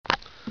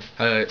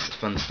It's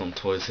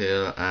ThunderStormToys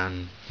here,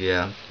 and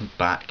yeah, I'm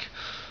back.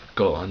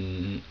 Got a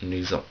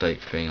news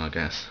update thing, I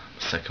guess.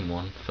 Second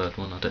one, third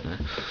one, I don't know.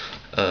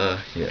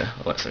 Yeah,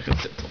 I'll let second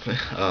sit properly.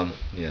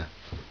 Yeah,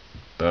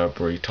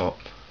 Burberry top.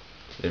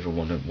 If you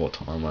wonder what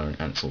top I'm wearing,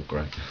 and it's all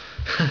grey.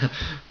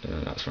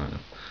 No, that's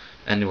random.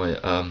 Anyway,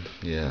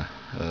 yeah,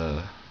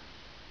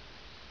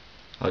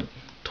 like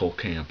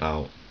talking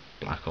about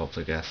Black Ops,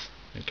 I guess,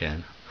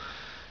 again.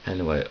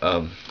 Anyway,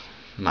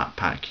 map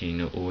pack,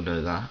 all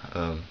know that.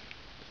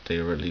 They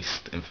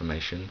released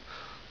information,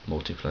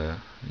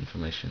 multiplayer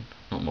information,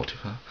 not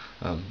multiplayer,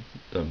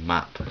 the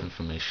map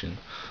information,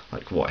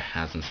 like what it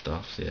has and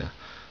stuff. So yeah,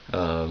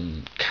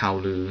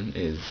 Kowloon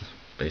is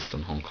based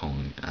on Hong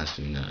Kong, as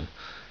you know,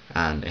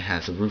 and it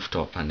has a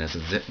rooftop and there's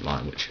a zip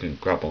line which you can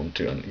grab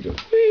onto and you go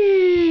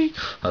whee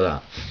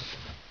like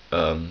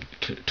that.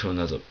 To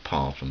another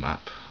part of the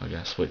map, I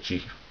guess, which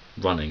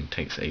running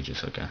takes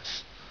ages, I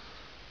guess.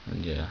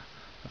 And yeah,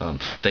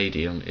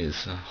 stadium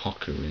is a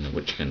hockey arena,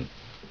 which you can.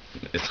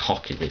 It's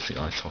hockey,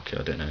 basically ice hockey.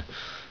 I don't know.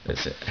 It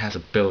has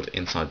a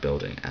inside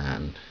building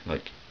and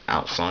like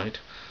outside.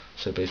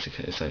 So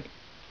basically, it's like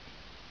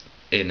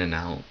in and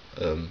out.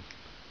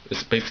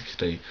 It's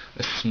basically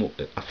a small.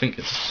 I think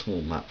it's a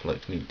small map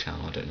like Newtown.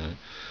 I don't know.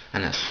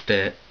 And it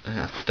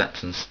has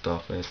steps and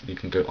stuff. You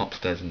can go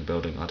upstairs in the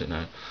building. I don't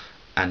know.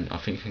 And I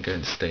think you can go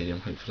in the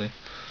stadium. Hopefully.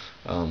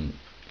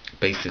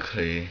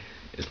 Basically,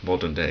 it's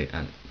modern day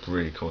and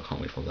really cool. I can't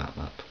wait for that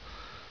map.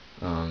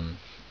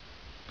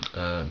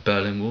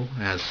 Berlin Wall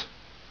has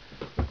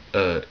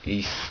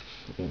east,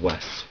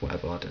 west,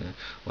 whatever, I don't know,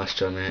 West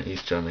Germany,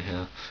 East Germany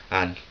here,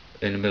 and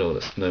in the middle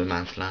it's no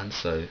man's land.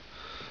 So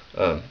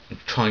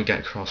try and get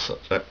across.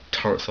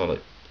 Turrets are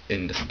like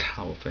in this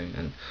tower thing,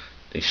 and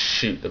they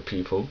shoot the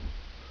people.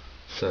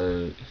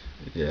 So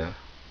yeah,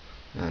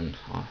 and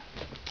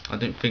I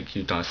don't think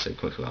you die so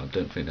quickly. I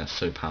don't think they're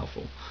so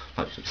powerful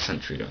like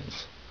sentry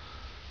guns.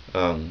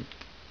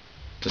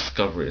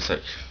 Discovery is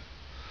like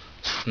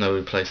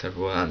snowy place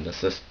everywhere, and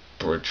there's this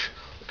bridge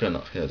going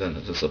up here. Then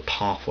there's a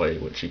pathway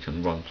which you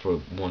can run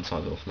through one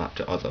side of the map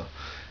to other,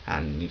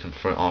 and you can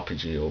throw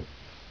RPG or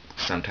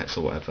Semtex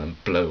or whatever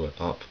and blow it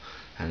up,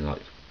 and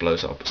like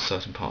blows up a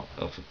certain part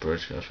of the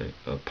bridge. I think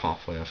a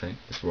pathway. I think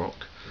it's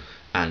rock,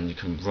 and you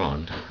can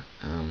run,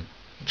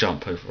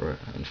 jump over it,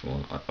 and so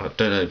on. I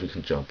don't know if you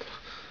can jump.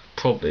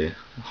 Probably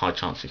high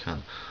chance you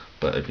can,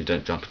 but if you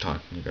don't jump in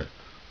time, you go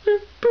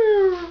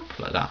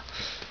like that.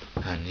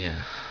 And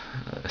yeah,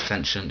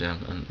 Ascension, they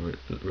haven't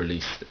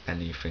released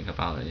anything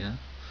about it yet.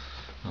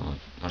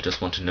 I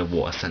just want to know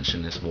what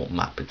Ascension is, what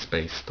map it's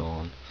based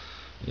on.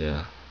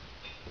 Yeah,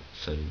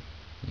 so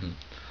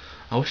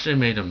I wish they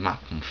made a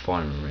map on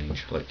firing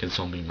range, like a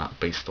zombie map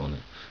based on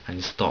it, and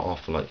you start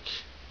off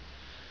like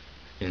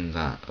in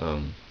that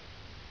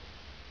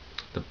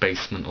the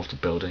basement of the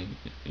building.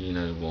 You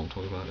know what I'm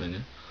talking about, don't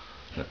you?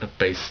 A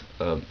base,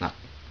 that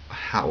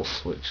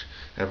house which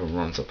everyone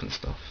runs up and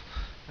stuff,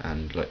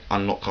 and like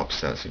unlock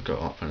upstairs. You go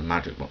up and a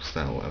magic box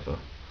there or whatever.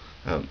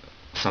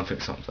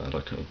 Something's up there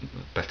like a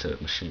better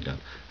machine gun,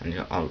 and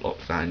you unlock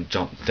that and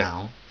jump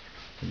down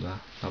from there.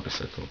 That'd be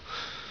so cool.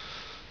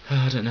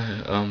 I don't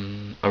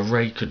know.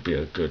 Array could be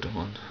a good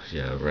one.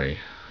 Yeah, Array.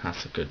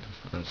 That's a good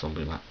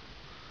zombie map.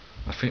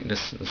 I think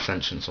this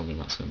Ascension zombie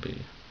map's gonna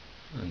be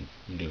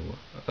a newer,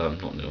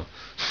 not newer,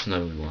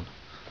 snowy one,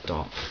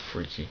 dark,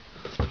 freaky.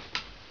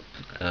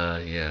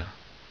 Yeah.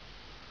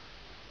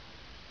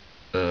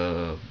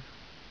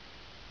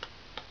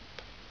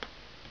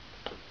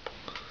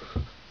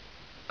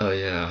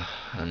 Yeah,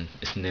 and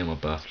it's near my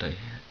birthday.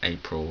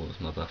 April is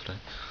my birthday.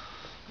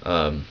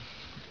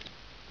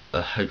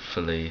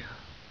 Hopefully,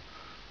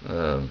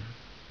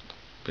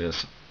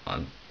 because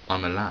I'm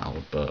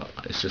allowed, but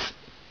it's just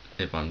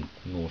if I'm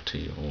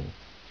naughty or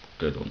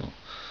good or not.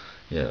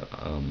 Yeah,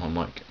 I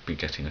might be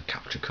getting a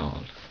capture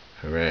card.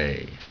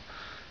 Hooray!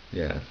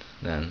 Yeah,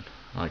 then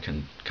I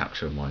can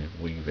capture my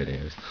Wii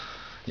videos.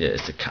 Yeah,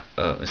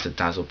 it's a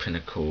Dazzle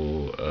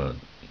Pinnacle,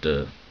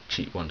 the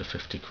cheap one, the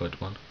 50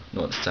 quid one,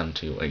 not the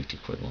 70 or 80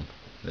 quid one.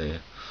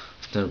 There's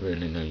no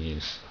really no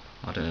use.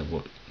 I don't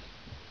know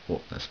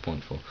what that's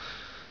point for.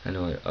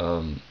 Anyway,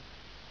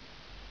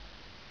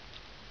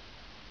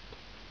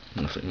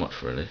 nothing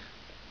much really.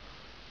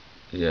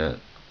 Yeah,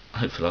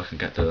 hopefully I can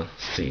get the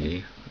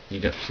CD. You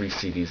get 3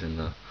 CDs in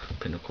the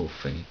Pinnacle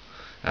thing,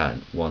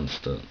 and one's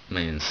the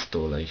main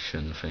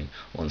installation thing,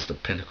 one's the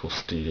Pinnacle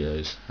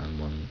Studios, and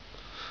one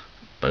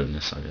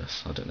bonus, I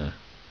guess. I don't know.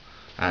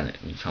 And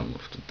you come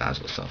with the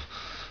dazzle stuff.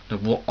 Now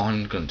what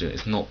I'm going to do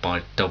is not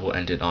buy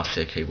double-ended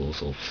RCA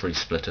cables or 3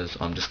 splitters.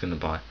 I'm just going to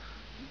buy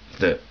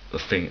the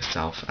thing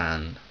itself,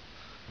 and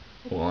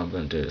what I'm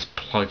going to do is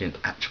plug in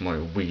actually my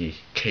Wii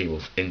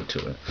cables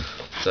into it.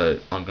 So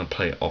I'm going to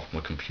play it off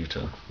my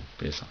computer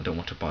because I don't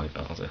want to buy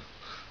other.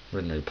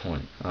 Really no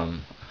point.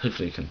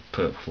 Hopefully you can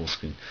put it full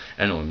screen.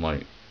 Anyway,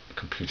 my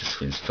computer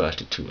screen is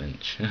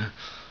 32-inch.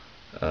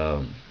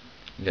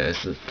 Yeah,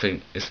 it's the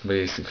thing. It's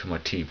basically my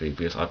TV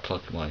because I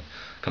plugged my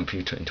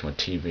computer into my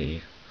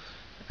TV,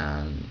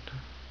 and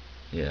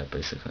yeah,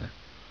 basically.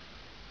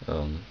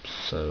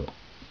 So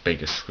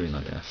bigger screen,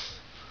 I guess.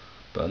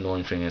 But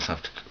annoying thing is I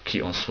have to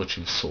keep on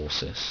switching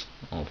sources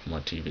of my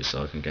TV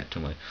so I can get to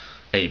my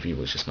AV,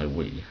 which is my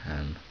Wii,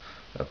 and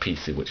a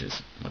PC, which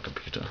is my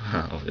computer,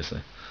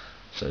 obviously.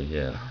 So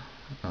yeah,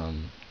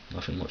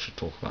 nothing much to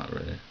talk about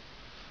really.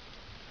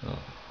 Oh.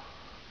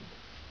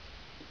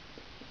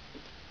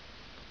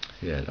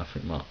 Yeah,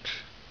 nothing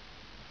much.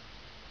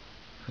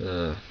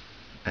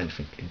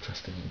 Anything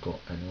interesting you got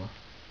anywhere?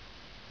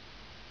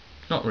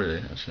 Not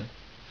really, actually.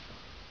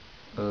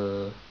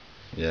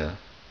 Yeah,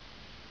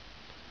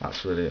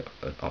 that's really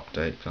an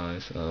update,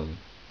 guys.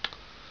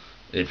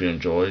 If you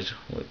enjoyed,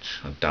 which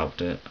I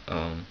doubt it,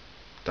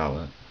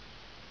 doubt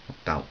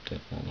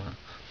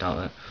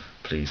it,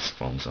 please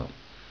thumbs up,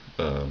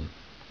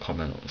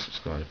 comment or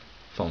subscribe.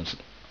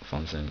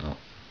 Thumbsing up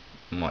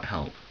might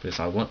help because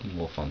I want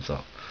more thumbs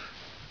up,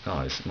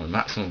 guys. My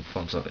maximum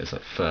thumbs up is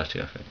like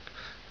 30, I think.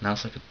 Now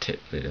it's like a tip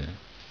video,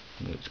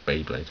 which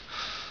Beyblade.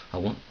 I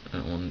want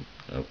an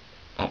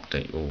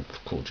update or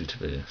Call of Duty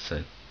video,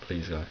 so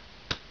please, guys,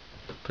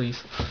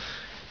 please.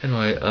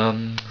 Anyway,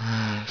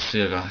 see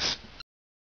you guys.